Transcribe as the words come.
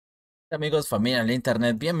Amigos, familia del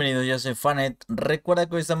internet, bienvenidos, yo soy Fanet. Recuerda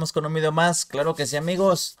que hoy estamos con un video más, claro que sí,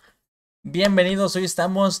 amigos. Bienvenidos, hoy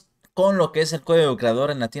estamos con lo que es el código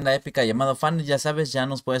creador en la tienda épica llamado Fanet. Ya sabes, ya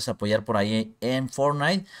nos puedes apoyar por ahí en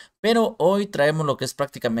Fortnite, pero hoy traemos lo que es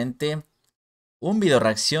prácticamente un video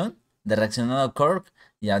reacción de reaccionado a Korg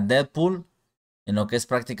y a Deadpool, en lo que es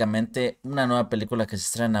prácticamente una nueva película que se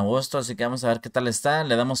estrena en agosto. Así que vamos a ver qué tal está,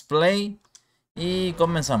 le damos play y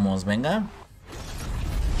comenzamos, venga.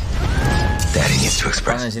 Daddy needs to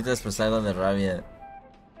express. Necesito expresar algo de rabia.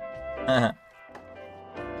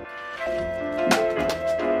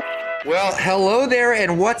 Well, hello there,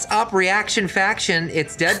 and what's up, Reaction Faction?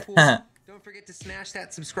 It's Deadpool. Don't forget to smash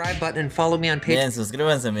that subscribe button and follow me on Patreon. Bien,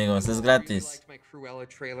 suscríbanse, amigos, es gratis. My Cruella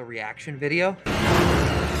trailer reaction video. O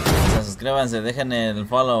sea, suscríbanse, dejen el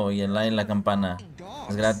follow y el like y la campana.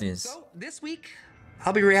 Es gratis. So, this week,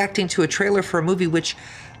 I'll be reacting to a trailer for a movie which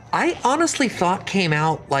I honestly thought came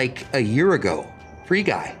out like a year ago. Free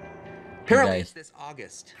Guy. Apparently it's this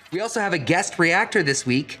August. We also have a guest reactor this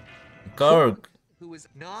week. Korg. Who was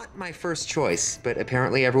not my first choice, but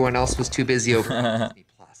apparently everyone else was too busy over Disney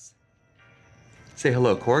Plus. Say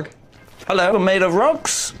hello, Korg. Hello, I'm made of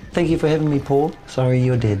rocks. Thank you for having me, Paul. Sorry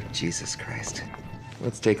you're dead. Jesus Christ.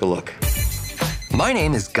 Let's take a look. My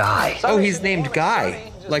name is Guy. Oh, he's named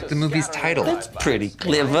Guy, like the movie's title. That's pretty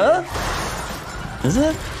clever. Is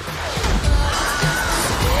it?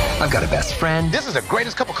 I've got a best friend. This is the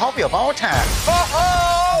greatest cup of coffee of all time.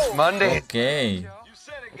 Monday. Okay.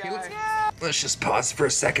 Okay, let's just pause for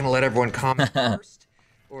a second to let everyone comment first.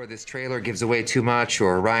 Or this trailer gives away too much,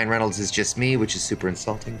 or Ryan Reynolds is just me, which is super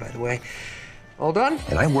insulting, by the way. All done?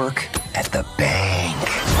 And I work at the bank.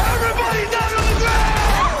 Everybody down on the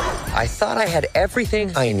ground! I thought I had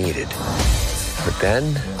everything I needed. But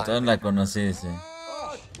then... Todos la conocí, sí.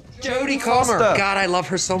 Jodie Comer. God, I love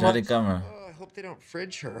her so much. Jodie Comer. Oh, I hope they don't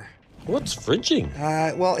fridge her. What's fridging?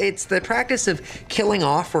 Well, it's the practice of killing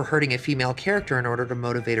off or hurting a female character in order to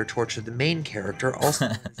motivate or torture the main character, also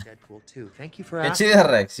known as Deadpool 2. Thank you for Qué asking. chida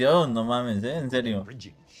reacción, no mames, en serio.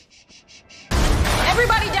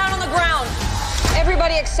 Everybody down on the ground.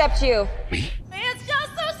 Everybody except you. Me? It's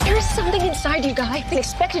just so. There is something inside you, Guy. They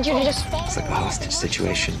expected you to just fall. It's like a hostage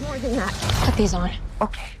situation. More than that. Put these on.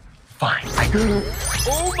 Okay, fine.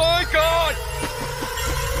 Oh my god!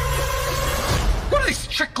 What are these,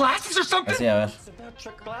 trick glasses or something? Así, a ver. About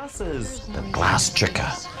trick glasses. The glass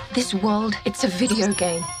tricker. This world, it's a video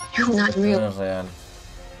game. You're not real. Pero es real.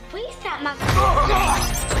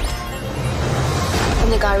 I'm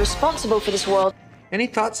the guy responsible for this world. Any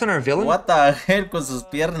thoughts on our villain? What the hell con sus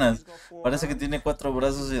piernas. Parece que tiene 4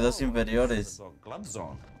 brazos y 2 inferiores. Gloves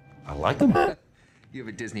on. I like them. You have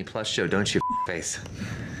a Disney Plus show, don't you, face?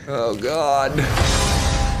 Oh, God.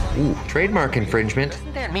 Ooh, trademark infringement.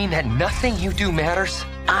 Doesn't that mean that nothing you do matters?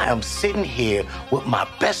 I am sitting here with my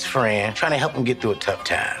best friend trying to help him get through a tough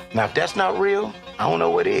time. Now, if that's not real, I don't know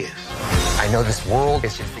what is. I know this world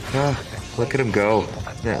is just... Oh, look at him go.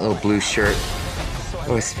 That little blue shirt.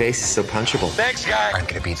 Oh, his face is so punchable. Thanks, guy. I'm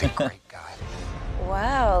gonna be the great guy.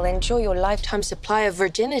 Well, enjoy your lifetime supply of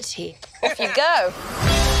virginity. Off you go.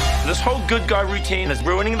 This whole good guy routine is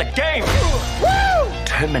ruining the game.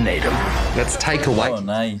 Terminate him. That's Taika Oh, Waititi.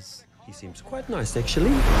 nice. He seems quite nice,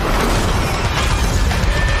 actually.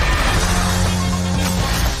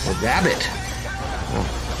 A rabbit. Oh.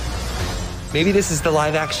 Maybe this is the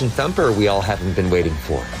live-action thumper we all haven't been waiting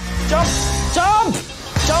for. Jump! Jump!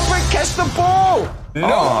 Jump and catch the ball! No!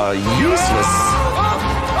 Oh, useless.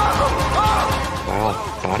 Wow,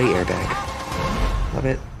 body airbag. Love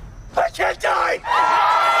it. I can't die!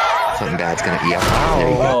 Something bad's gonna eat up. There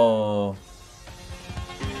you go. Oh.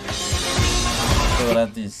 Qué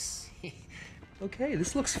gratis. Okay,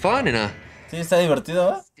 this looks fun in a Sí, está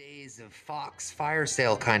divertido, ¿eh? Days of Fox fire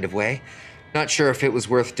sale kind of way. Not sure if it was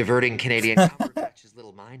worth diverting Canadian Cumberbatch's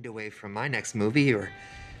little mind away from my next movie, or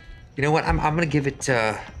you know what? I'm gonna give it.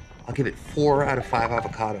 I'll give it 4 out of 5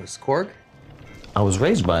 avocados. Korg? I was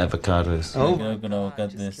raised by avocados. Yo creo que no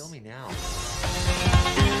Just this. kill me now.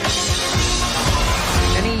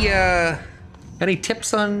 Any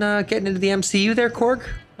tips on getting into the MCU there, Korg?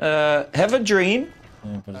 Have a dream.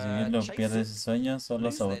 Perseguirlo, pierde ese sueño, solo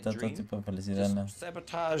sabotea todo tipo de felicidad en la...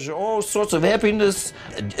 Sabotage all sorts of happiness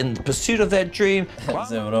in the pursuit of that dream. Climb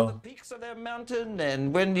Sí, up bro. the peaks of that mountain,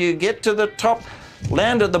 and when you get to the top,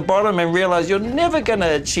 land at the bottom and realize you're never gonna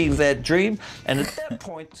achieve that dream. And at that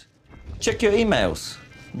point, check your emails.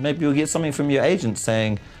 Maybe you'll get something from your agent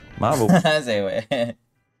saying, Marvel. Sí, güey.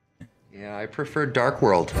 Yeah, I prefer Dark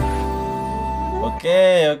World. Ok,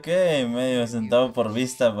 medio centavo por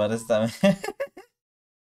vista para esta vez.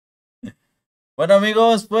 Bueno,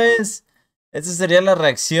 amigos, pues Esta sería la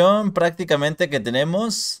reacción prácticamente que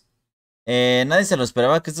tenemos. Nadie se lo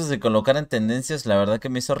esperaba que esto se colocara en tendencias. La verdad que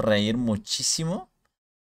me hizo reír muchísimo.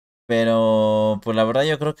 Pero pues la verdad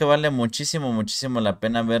yo creo que vale muchísimo, muchísimo la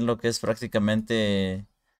pena ver lo que es prácticamente...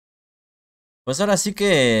 Pues ahora sí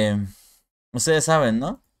que... Ustedes saben,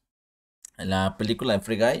 ¿no? La película de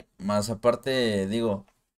Free Guy. Más aparte, digo...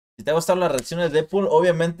 Si te ha gustado las reacciones de Deadpool,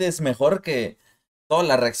 obviamente es mejor que todas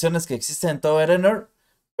las reacciones que existen en todo Reynolds.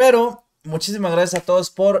 Pero muchísimas gracias a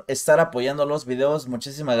todos por estar apoyando los videos.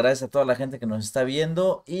 Muchísimas gracias a toda la gente que nos está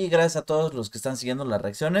viendo. Y gracias a todos los que están siguiendo las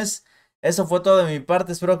reacciones. Eso fue todo de mi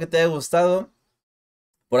parte. Espero que te haya gustado.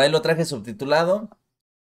 Por ahí lo traje subtitulado.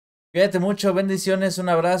 Cuídate mucho, bendiciones, un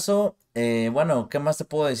abrazo. Bueno, ¿qué más te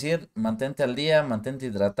puedo decir? Mantente al día, mantente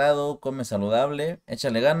hidratado, come saludable,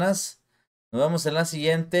 échale ganas. Nos vemos en la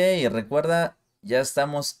siguiente y recuerda, ya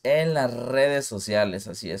estamos en las redes sociales,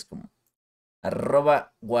 así es como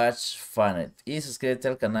 @watchfanet. Y suscríbete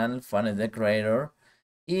al canal Fanet the Creator.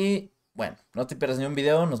 Y bueno, no te pierdas ni un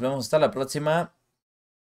video, nos vemos hasta la próxima.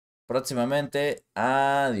 Próximamente,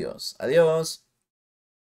 adiós, adiós.